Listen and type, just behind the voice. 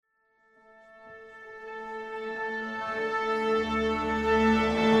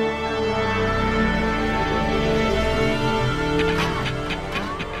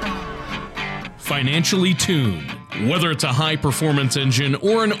financially tuned. Whether it's a high-performance engine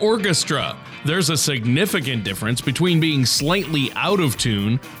or an orchestra, there's a significant difference between being slightly out of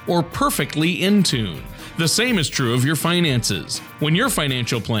tune or perfectly in tune. The same is true of your finances. When your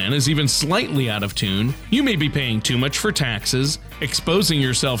financial plan is even slightly out of tune, you may be paying too much for taxes, exposing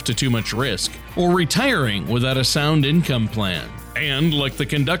yourself to too much risk, or retiring without a sound income plan. And like the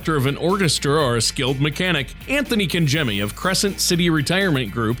conductor of an orchestra or a skilled mechanic, Anthony Congemi of Crescent City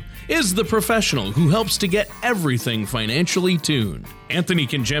Retirement Group is the professional who helps to get everything financially tuned. Anthony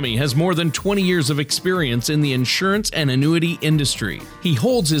Congemi has more than 20 years of experience in the insurance and annuity industry. He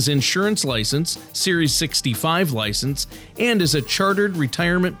holds his insurance license, Series 65 license, and is a chartered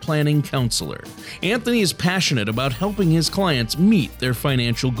retirement planning counselor. Anthony is passionate about helping his clients meet their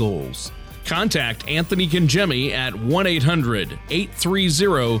financial goals. Contact Anthony Congemi at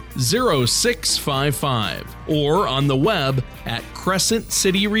 1-800-830-0655 or on the web at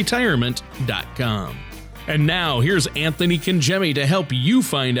crescentcityretirement.com. And now here's Anthony Congemi to help you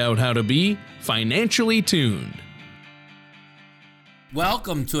find out how to be financially tuned.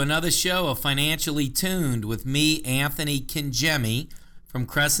 Welcome to another show of Financially Tuned with me, Anthony Congemi from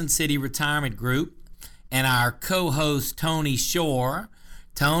Crescent City Retirement Group, and our co-host Tony Shore.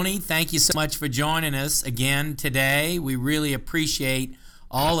 Tony, thank you so much for joining us again today. We really appreciate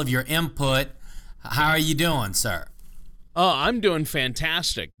all of your input. How are you doing, sir? Oh, I'm doing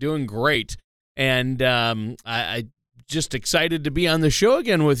fantastic, doing great. And I just excited to be on the show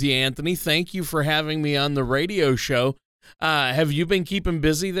again with you, Anthony. Thank you for having me on the radio show. Have you been keeping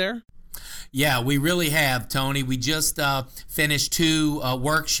busy there? Yeah, we really have, Tony. We just finished two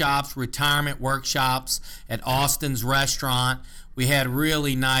workshops, retirement workshops at Austin's Restaurant. We had a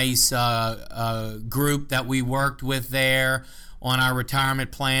really nice group that we worked with there on our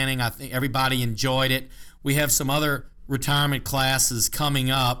retirement planning. I think everybody enjoyed it. We have some other retirement classes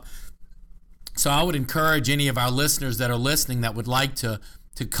coming up. So I would encourage any of our listeners that are listening that would like to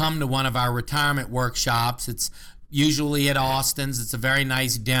come to one of our retirement workshops. It's usually at Austin's. It's a very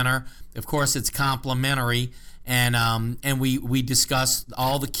nice dinner. Of course, it's complimentary. And we discuss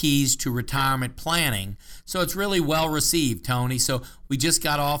all the keys to retirement planning. So it's really well received, Tony. So we just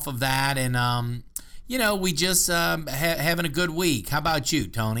got off of that, and we just having a good week. How about you,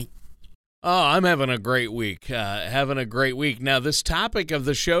 Tony? Oh, I'm having a great week. Now, this topic of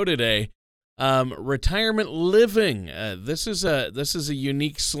the show today, retirement living. This is a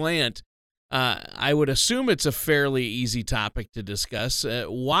unique slant. I would assume it's a fairly easy topic to discuss.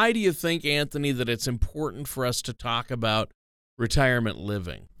 Why do you think, Anthony, that it's important for us to talk about retirement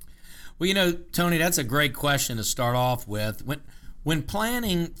living? Well, Tony, that's a great question to start off with. When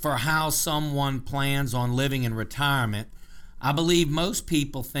planning for how someone plans on living in retirement, I believe most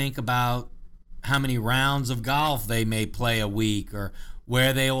people think about how many rounds of golf they may play a week, or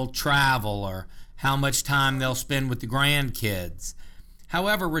where they will travel, or how much time they'll spend with the grandkids.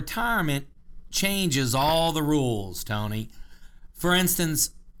 However, retirement changes all the rules, Tony. For instance,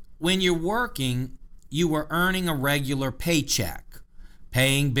 when you're working, you are earning a regular paycheck,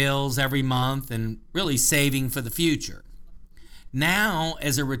 paying bills every month, and really saving for the future. Now,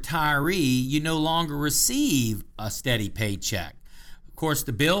 as a retiree, you no longer receive a steady paycheck. Of course,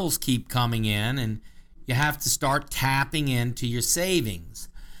 the bills keep coming in, and you have to start tapping into your savings.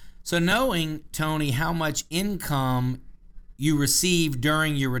 So knowing, Tony, how much income you receive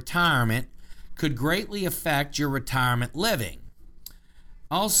during your retirement could greatly affect your retirement living.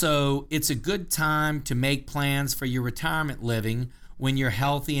 Also, it's a good time to make plans for your retirement living when you're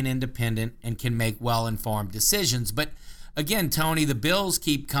healthy and independent and can make well-informed decisions. But again, Tony, the bills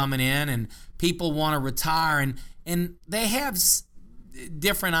keep coming in, and people want to retire, and they have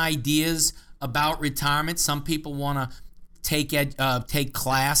different ideas about retirement. Some people want to take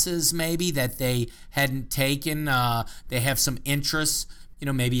classes maybe that they hadn't taken. They have some interests.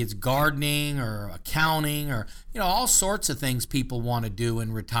 Maybe it's gardening or accounting, or all sorts of things people want to do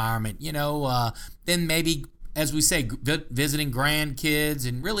in retirement. Then maybe, as we say, visiting grandkids,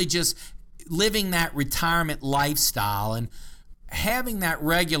 and really just living that retirement lifestyle and having that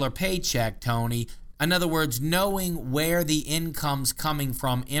regular paycheck, Tony. In other words, knowing where the income's coming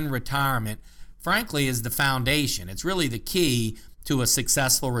from in retirement, frankly, is the foundation. It's really the key to a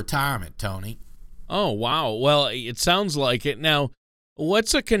successful retirement, Tony. Oh, wow. Well, it sounds like it. Now,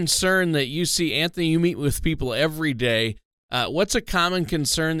 what's a concern that you see, Anthony? You meet with people every day. What's a common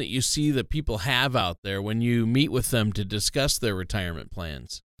concern that you see that people have out there when you meet with them to discuss their retirement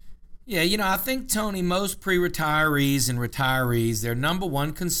plans? Yeah, I think, Tony, most pre-retirees and retirees, their number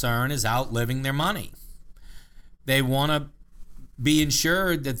one concern is outliving their money. They want to be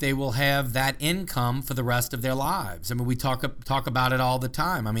ensured that they will have that income for the rest of their lives. I mean, we talk about it all the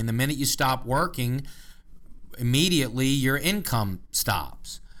time. I mean, the minute you stop working, immediately your income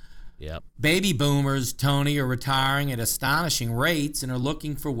stops. Yep. Baby boomers, Tony, are retiring at astonishing rates and are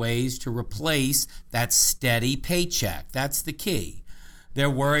looking for ways to replace that steady paycheck. That's the key. They're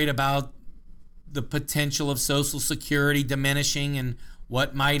worried about the potential of Social Security diminishing and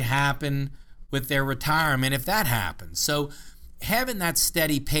what might happen with their retirement if that happens. So having that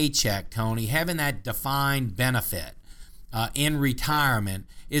steady paycheck, Tony, having that defined benefit in retirement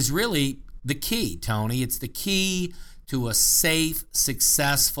is really the key, Tony. It's the key to a safe,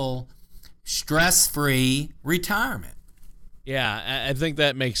 successful, stress-free retirement. Yeah, I think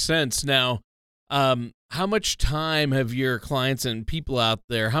that makes sense. Now, how much time have your clients and people out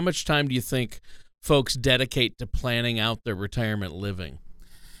there, how much time do you think folks dedicate to planning out their retirement living?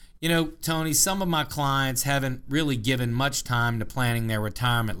 You know, Tony, some of my clients haven't really given much time to planning their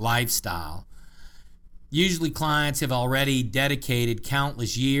retirement lifestyle. Usually clients have already dedicated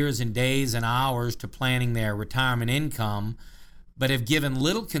countless years and days and hours to planning their retirement income, but have given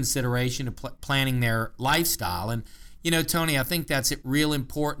little consideration to planning their lifestyle. And, you know, Tony, I think that's real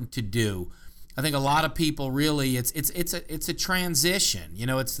important to do. I think a lot of people really, it's a transition. You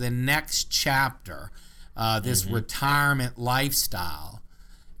know, it's the next chapter, this retirement lifestyle.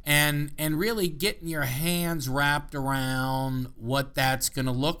 And really getting your hands wrapped around what that's going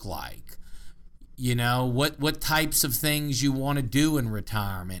to look like. You know, what types of things you want to do in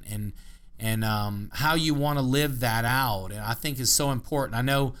retirement and how you want to live that out. And I think is so important. I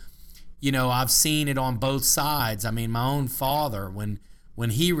know, you know, I've seen it on both sides. I mean, my own father, when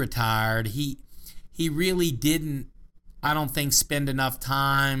he retired, he really didn't, I don't think, spend enough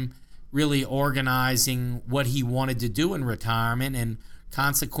time really organizing what he wanted to do in retirement. And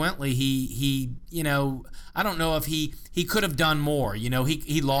consequently, he you know, I don't know if he could have done more. You know,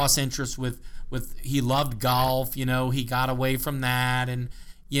 he lost interest with he loved golf. You know, he got away from that, and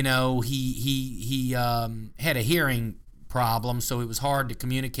you know, he had a hearing problem, so it was hard to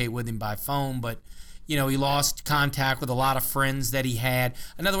communicate with him by phone. But you know, he lost contact with a lot of friends that he had.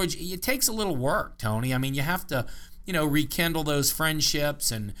 In other words, it takes a little work, Tony. I mean, you have to, you know, rekindle those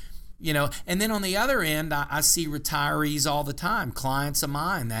friendships and. You know, and then on the other end, I see retirees all the time, clients of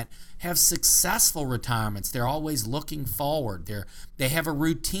mine that have successful retirements. They're always looking forward. They have a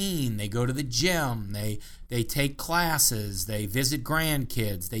routine. They go to the gym. They take classes. They visit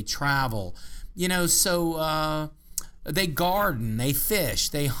grandkids. They travel. You know, so they garden. They fish.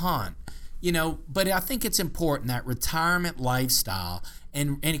 They hunt. You know, but I think it's important, that retirement lifestyle,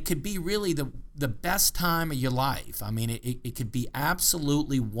 and it could be really the best time of your life. I mean, it could be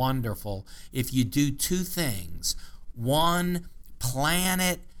absolutely wonderful if you do two things. One, plan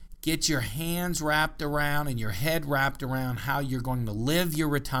it, get your hands wrapped around and your head wrapped around how you're going to live your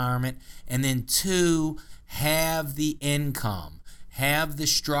retirement. And then two, have the income, have the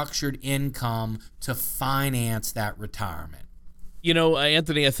structured income to finance that retirement. You know,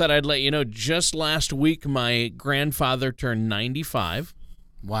 Anthony, I thought I'd let you know, just last week, my grandfather turned 95.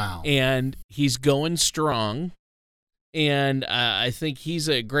 Wow. And he's going strong. And I think he's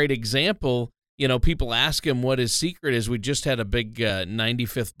a great example. You know, people ask him what his secret is. We just had a big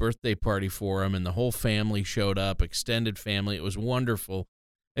 95th birthday party for him, and the whole family showed up, extended family. It was wonderful.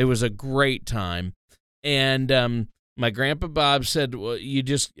 It was a great time. And my grandpa Bob said, well,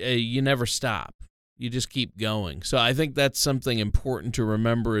 you never stop. You just keep going. So I think that's something important to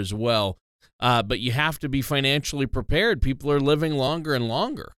remember as well. But you have to be financially prepared. People are living longer and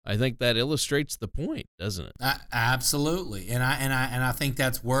longer. I think that illustrates the point, doesn't it? Absolutely. And I think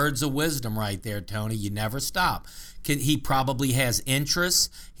that's words of wisdom right there, Tony. You never stop. He probably has interests.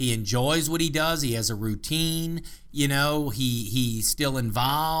 He enjoys what he does. He has a routine. You know, he's still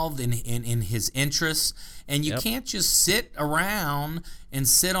involved in his interests. And you can't just sit around and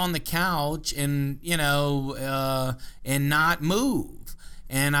sit on the couch and, you know, and not move.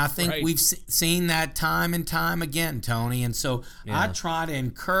 And I think we've seen that time and time again, Tony. And so I try to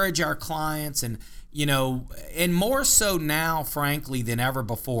encourage our clients, and, you know, and more so now, frankly, than ever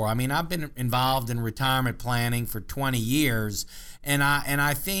before. I mean, I've been involved in retirement planning for 20 years, and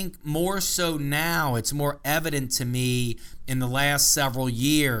I think more so now, it's more evident to me in the last several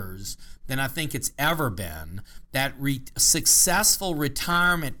years than I think it's ever been, that successful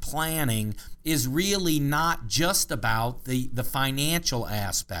retirement planning is really not just about the financial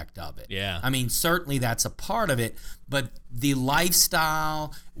aspect of it. Yeah. I mean, certainly that's a part of it, but the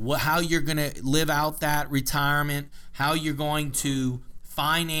lifestyle, how you're going to live out that retirement, how you're going to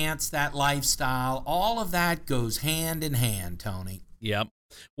finance that lifestyle, all of that goes hand in hand, Tony. Yep.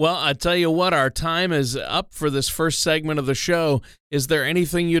 Well, I tell you what, our time is up for this first segment of the show. Is there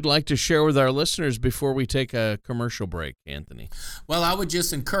anything you'd like to share with our listeners before we take a commercial break, Anthony? Well, I would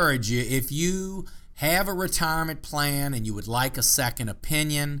just encourage you, if you have a retirement plan and you would like a second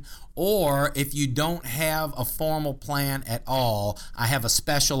opinion, or if you don't have a formal plan at all, I have a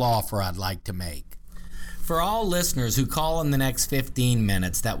special offer I'd like to make. For all listeners who call in the next 15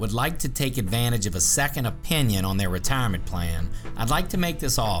 minutes that would like to take advantage of a second opinion on their retirement plan, I'd like to make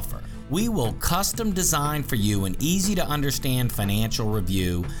this offer. We will custom design for you an easy-to-understand financial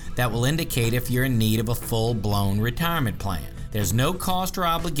review that will indicate if you're in need of a full-blown retirement plan. There's no cost or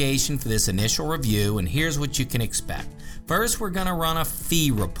obligation for this initial review, and here's what you can expect. First, we're going to run a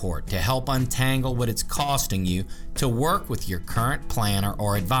fee report to help untangle what it's costing you to work with your current planner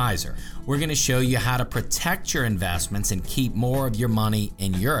or advisor. We're going to show you how to protect your investments and keep more of your money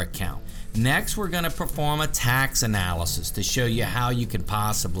in your account. Next, we're going to perform a tax analysis to show you how you can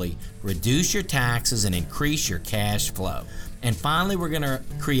possibly reduce your taxes and increase your cash flow. And finally, we're going to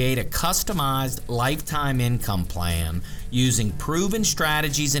create a customized lifetime income plan using proven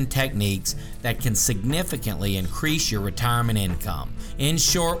strategies and techniques that can significantly increase your retirement income. In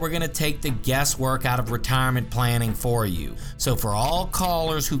short, we're going to take the guesswork out of retirement planning for you. So for all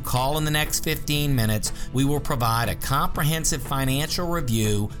callers who call in the next 15 minutes, we will provide a comprehensive financial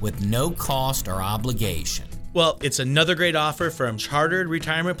review with no cost or obligation. Well, it's another great offer from Chartered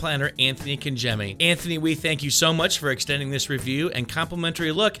Retirement Planner Anthony Congemi. Anthony, we thank you so much for extending this review and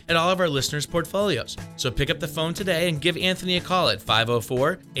complimentary look at all of our listeners' portfolios. So pick up the phone today and give Anthony a call at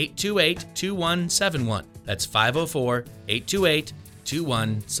 504-828-2171. That's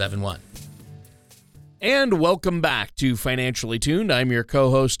 504-828-2171. And welcome back to Financially Tuned. I'm your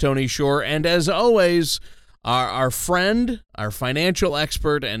co-host, Tony Shore, and as always, our friend, our financial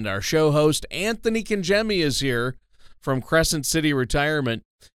expert, and our show host, Anthony Congemi, is here from Crescent City Retirement.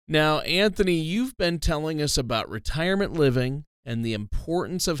 Now, Anthony, you've been telling us about retirement living and the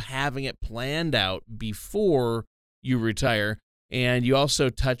importance of having it planned out before you retire, and you also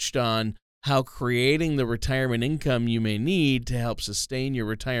touched on how creating the retirement income you may need to help sustain your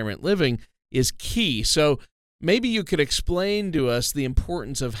retirement living is key. So maybe you could explain to us the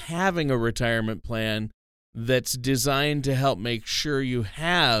importance of having a retirement plan that's designed to help make sure you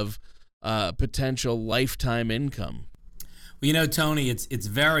have potential lifetime income. Well, you know, Tony, it's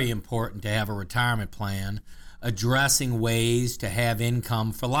very important to have a retirement plan addressing ways to have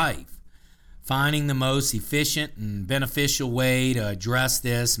income for life. Finding the most efficient and beneficial way to address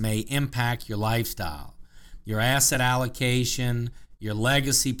this may impact your lifestyle, your asset allocation, your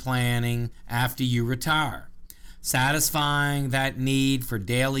legacy planning after you retire. Satisfying that need for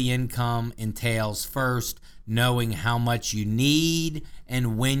daily income entails first knowing how much you need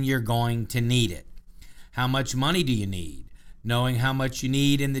and when you're going to need it. How much money do you need? Knowing how much you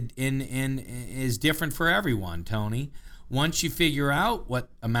need is different for everyone, Tony. Once you figure out what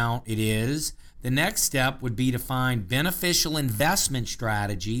amount it is, the next step would be to find beneficial investment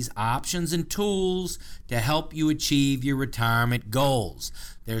strategies, options, and tools to help you achieve your retirement goals.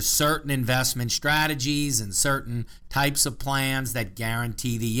 There's certain investment strategies and certain types of plans that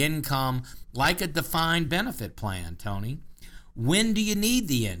guarantee the income, like a defined benefit plan, Tony. When do you need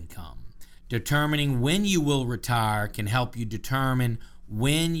the income? Determining when you will retire can help you determine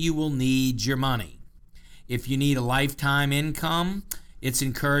when you will need your money. If you need a lifetime income, it's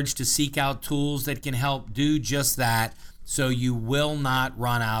encouraged to seek out tools that can help do just that so you will not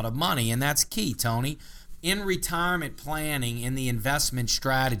run out of money. And that's key, Tony. In retirement planning, in the investment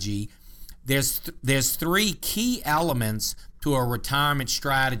strategy, there's three key elements to a retirement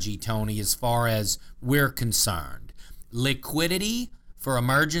strategy, Tony, as far as we're concerned. Liquidity for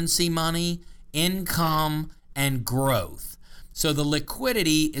emergency money, income, and growth. So the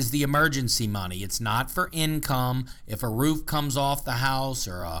liquidity is the emergency money. It's not for income. If a roof comes off the house,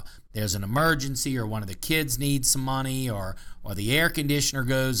 or there's an emergency, or one of the kids needs some money, or the air conditioner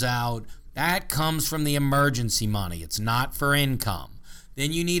goes out, that comes from the emergency money. It's not for income.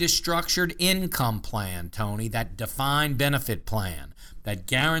 Then you need a structured income plan, Tony, that defined benefit plan, that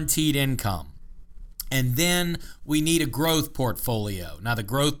guaranteed income. And then we need a growth portfolio. Now, the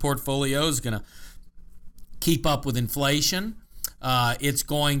growth portfolio is going to keep up with inflation. It's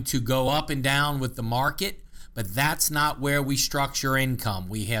going to go up and down with the market, but that's not where we structure income.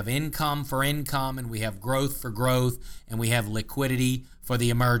 We have income for income, and we have growth for growth, and we have liquidity for the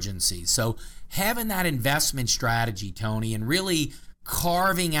emergencies. So having that investment strategy, Tony, and really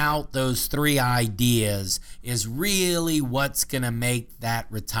carving out those three ideas is really what's going to make that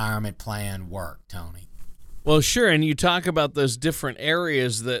retirement plan work, Tony. Well, sure, and you talk about those different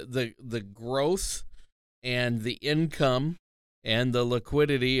areas, the growth and the income and the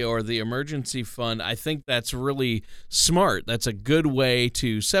liquidity or the emergency fund. I think that's really smart. That's a good way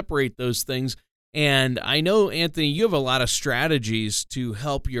to separate those things. And I know, Anthony, you have a lot of strategies to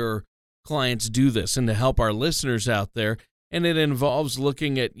help your clients do this and to help our listeners out there. And it involves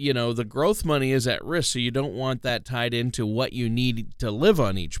looking at, the growth money is at risk, so you don't want that tied into what you need to live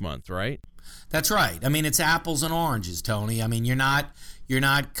on each month, right? That's right. I mean, it's apples and oranges, Tony. I mean, you're not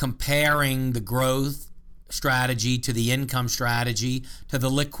comparing the growth strategy to the income strategy to the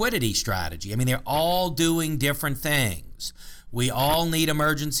liquidity strategy. I mean, they're all doing different things. We all need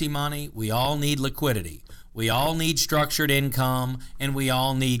emergency money. We all need liquidity. We all need structured income, and we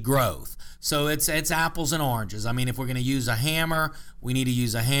all need growth. So it's apples and oranges. I mean, if we're going to use a hammer, we need to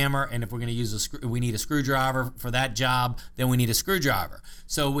use a hammer, and if we're going to use we need a screwdriver for that job, then we need a screwdriver.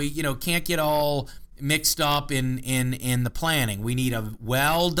 So we can't get all mixed up in the planning. We need a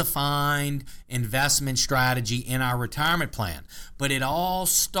well-defined investment strategy in our retirement plan. But it all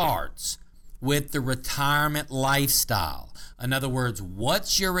starts with the retirement lifestyle. In other words,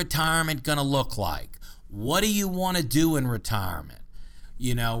 what's your retirement going to look like? What do you want to do in retirement?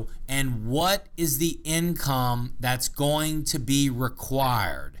 And what is the income that's going to be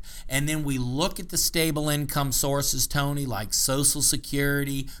required? And then we look at the stable income sources, Tony, like Social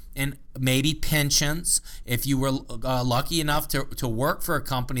Security and maybe pensions. If you were lucky enough to work for a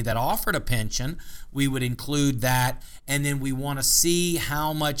company that offered a pension, we would include that. And then we want to see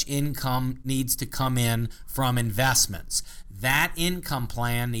how much income needs to come in from investments. That income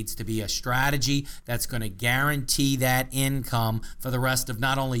plan needs to be a strategy that's going to guarantee that income for the rest of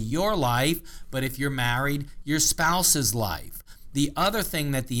not only your life, but if you're married, your spouse's life. The other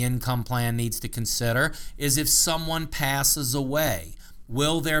thing that the income plan needs to consider is if someone passes away.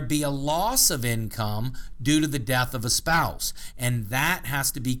 Will there be a loss of income due to the death of a spouse? And that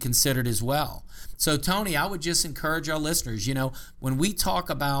has to be considered as well. So, Tony, I would just encourage our listeners, when we talk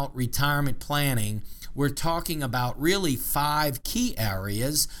about retirement planning, we're talking about really 5 key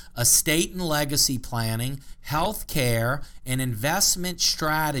areas: estate and legacy planning, health care, an investment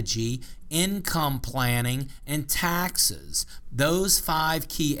strategy, income planning, and taxes. Those 5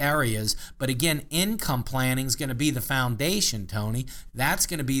 key areas. But again, income planning is going to be the foundation, Tony. That's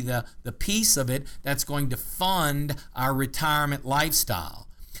going to be the piece of it that's going to fund our retirement lifestyle.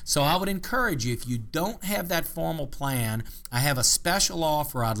 So I would encourage you, if you don't have that formal plan, I have a special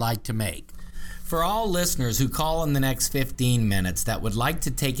offer I'd like to make. For all listeners who call in the next 15 minutes that would like to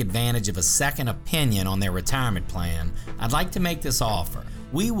take advantage of a second opinion on their retirement plan, I'd like to make this offer.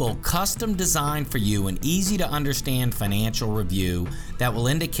 We will custom design for you an easy-to-understand financial review that will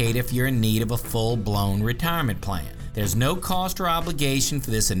indicate if you're in need of a full-blown retirement plan. There's no cost or obligation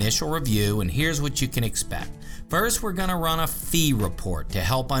for this initial review, and here's what you can expect. First, we're going to run a fee report to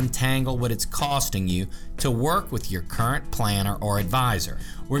help untangle what it's costing you to work with your current planner or advisor.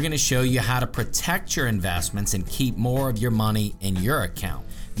 We're going to show you how to protect your investments and keep more of your money in your account.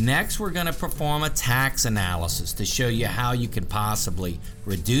 Next, we're going to perform a tax analysis to show you how you can possibly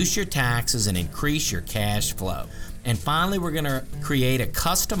reduce your taxes and increase your cash flow. And finally, we're going to create a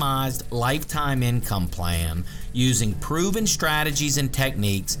customized lifetime income plan using proven strategies and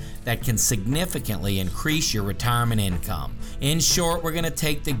techniques that can significantly increase your retirement income. In short, we're going to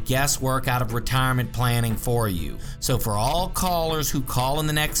take the guesswork out of retirement planning for you. So for all callers who call in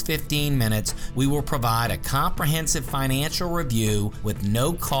the next 15 minutes, we will provide a comprehensive financial review with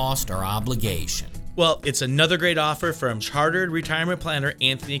no cost or obligation. Well, it's another great offer from Chartered Retirement Planner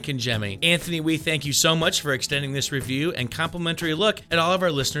Anthony Congemi. Anthony, we thank you so much for extending this review and complimentary look at all of our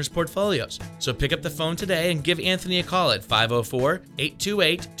listeners' portfolios. So pick up the phone today and give Anthony a call at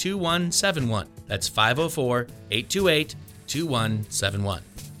 504-828-2171. That's 504-828-2171.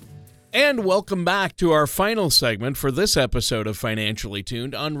 And welcome back to our final segment for this episode of Financially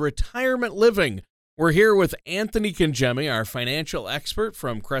Tuned on retirement living. We're here with Anthony Congemi, our financial expert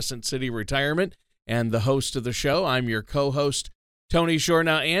from Crescent City Retirement, and the host of the show. I'm your co-host, Tony Shore.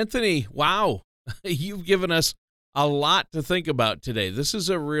 Now, Anthony, wow, you've given us a lot to think about today. This is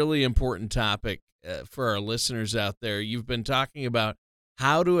a really important topic for our listeners out there. You've been talking about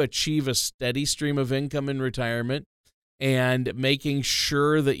how to achieve a steady stream of income in retirement and making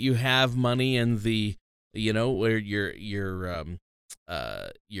sure that you have money in the, where your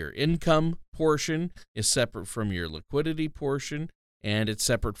income portion is separate from your liquidity portion, and it's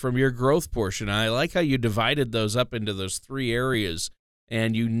separate from your growth portion. I like how you divided those up into those 3 areas,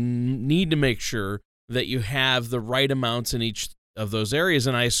 and you need to make sure that you have the right amounts in each of those areas.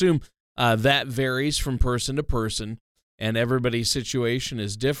 And I assume that varies from person to person, and everybody's situation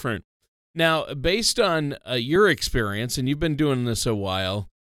is different. Now, based on your experience, and you've been doing this a while,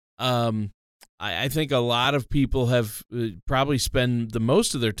 I think a lot of people have probably spend the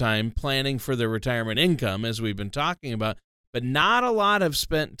most of their time planning for their retirement income, as we've been talking about, but not a lot have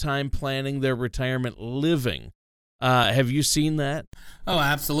spent time planning their retirement living. Have you seen that? Oh,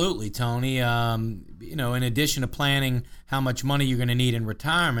 absolutely, Tony. In addition to planning how much money you're going to need in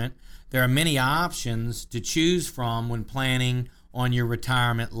retirement, there are many options to choose from when planning on your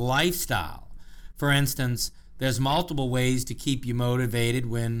retirement lifestyle. For instance, there's multiple ways to keep you motivated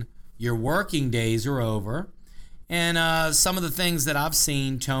when your working days are over. And some of the things that I've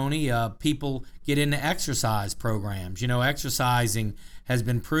seen, Tony, people get into exercise programs. Exercising has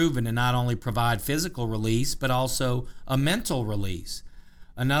been proven to not only provide physical release, but also a mental release.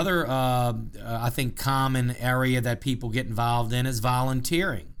 Another, I think, common area that people get involved in is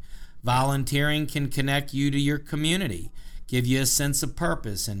volunteering. Volunteering can connect you to your community, give you a sense of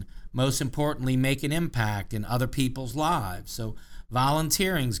purpose, and most importantly, make an impact in other people's lives. So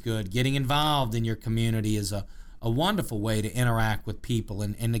volunteering's good. Getting involved in your community is a wonderful way to interact with people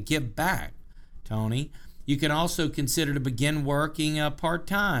and to give back, Tony. You can also consider to begin working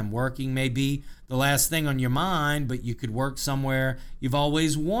part-time. Working may be the last thing on your mind, but you could work somewhere you've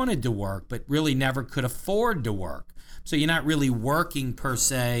always wanted to work, but really never could afford to work. So you're not really working per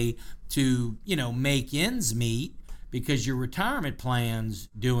se to, make ends meet, because your retirement plan's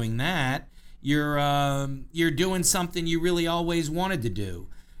doing that. You're doing something you really always wanted to do.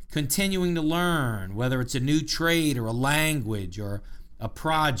 Continuing to learn, whether it's a new trade or a language or a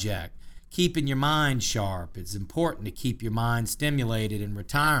project. Keeping your mind sharp. It's important to keep your mind stimulated in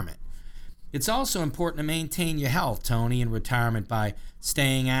retirement. It's also important to maintain your health, Tony, in retirement by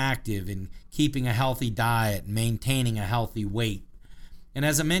staying active and keeping a healthy diet and maintaining a healthy weight. And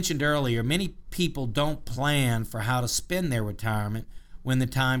as I mentioned earlier, many people don't plan for how to spend their retirement when the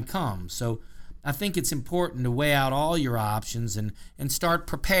time comes. So I think it's important to weigh out all your options and start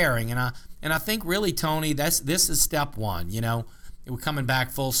preparing. And I think really, Tony, this is step one. We're coming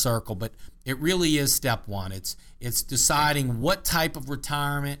back full circle, but it really is step one. It's deciding what type of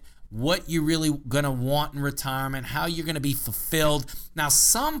retirement, what you're really going to want in retirement, how you're going to be fulfilled. Now,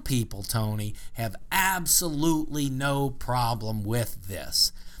 some people, Tony, have absolutely no problem with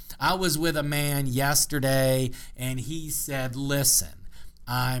this. I was with a man yesterday, and he said, listen,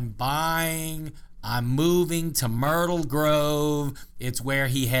 I'm moving to Myrtle Grove. It's where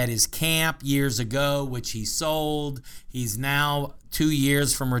he had his camp years ago, which he sold. He's now 2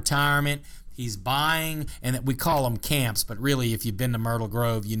 years from retirement. He's buying, and we call them camps, but really, if you've been to Myrtle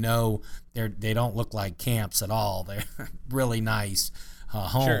Grove, they don't look like camps at all. They're really nice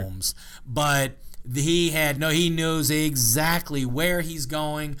homes. Sure. But he knows exactly where he's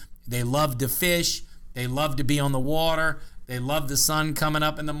going. They love to fish. They love to be on the water. They love the sun coming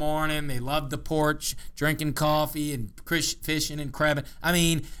up in the morning. They love the porch, drinking coffee and fishing and crabbing. I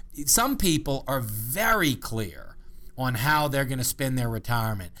mean, some people are very clear on how they're going to spend their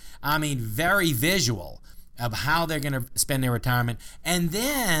retirement. I mean, very visual of how they're going to spend their retirement. And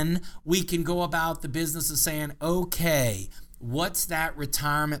then we can go about the business of saying, okay, what's that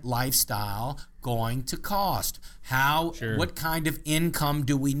retirement lifestyle going to cost? What kind of income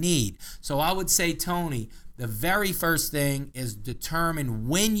do we need? So I would say, Tony, the very first thing is determine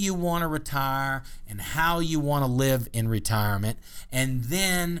when you want to retire and how you want to live in retirement. And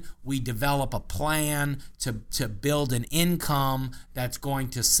then we develop a plan to build an income that's going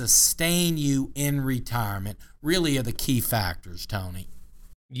to sustain you in retirement. Really are the key factors, Tony.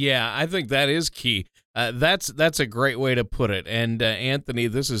 Yeah, I think that is key. That's a great way to put it. And Anthony,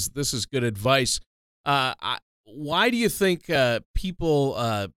 this is good advice. Why do you think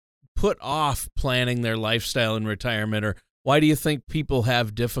people put off planning their lifestyle in retirement, or why do you think people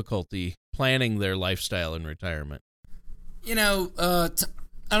have difficulty planning their lifestyle in retirement? I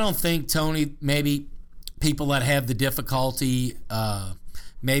don't think, Tony, maybe people that have the difficulty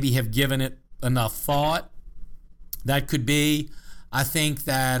maybe have given it enough thought. That could be. I think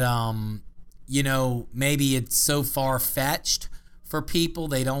that, maybe it's so far-fetched for people.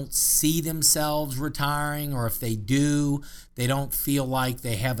 They don't see themselves retiring, or if they do, they don't feel like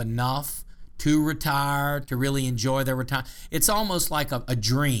they have enough to retire, to really enjoy their retirement. It's almost like a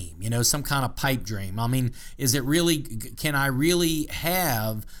dream, some kind of pipe dream. I mean, can I really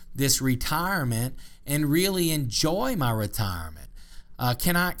have this retirement and really enjoy my retirement?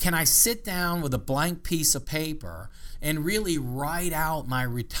 Can I sit down with a blank piece of paper and really write out my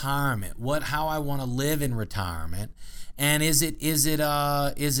retirement, how I want to live in retirement? And is it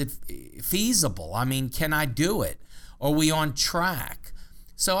feasible? I mean, can I do it? Are we on track?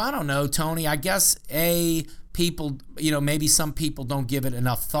 So I don't know, Tony. I guess people, maybe some people don't give it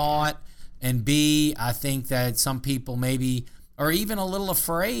enough thought, and B, I think that some people maybe are even a little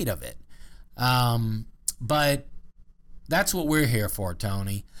afraid of it. But that's what we're here for,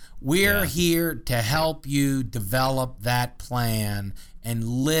 Tony. We're here to help you develop that plan and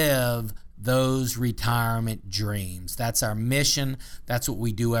live those retirement dreams. That's our mission. That's what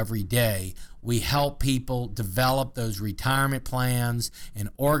we do every day. We help people develop those retirement plans and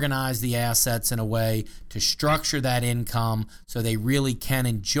organize the assets in a way to structure that income so they really can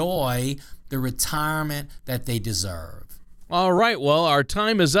enjoy the retirement that they deserve. All right. Well, our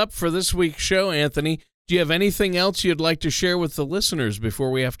time is up for this week's show, Anthony. Do you have anything else you'd like to share with the listeners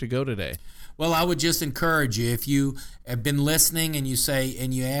before we have to go today? Well, I would just encourage you, if you have been listening and you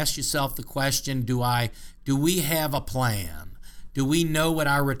ask yourself the question, do we have a plan? Do we know what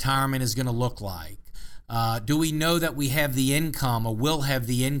our retirement is going to look like? Do we know that we have the income or will have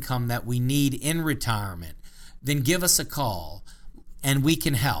the income that we need in retirement? Then give us a call and we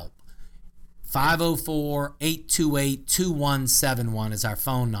can help. 504-828-2171 is our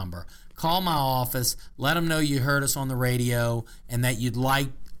phone number. Call my office, let them know you heard us on the radio and that you'd like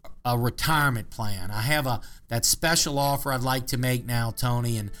a retirement plan. I have that special offer I'd like to make now,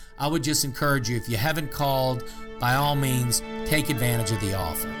 Tony, and I would just encourage you, if you haven't called, by all means, take advantage of the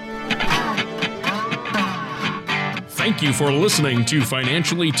offer. Thank you for listening to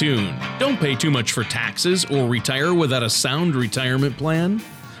Financially Tuned. Don't pay too much for taxes or retire without a sound retirement plan.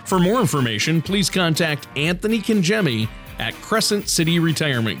 For more information, please contact Anthony Congemi at Crescent City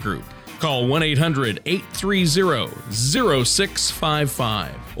Retirement Group. Call 1-800-830-0655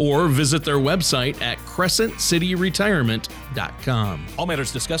 or visit their website at crescentcityretirement.com. All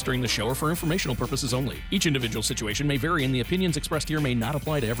matters discussed during the show are for informational purposes only. Each individual situation may vary and the opinions expressed here may not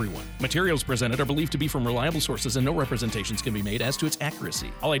apply to everyone. Materials presented are believed to be from reliable sources and no representations can be made as to its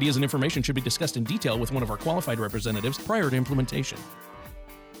accuracy. All ideas and information should be discussed in detail with one of our qualified representatives prior to implementation.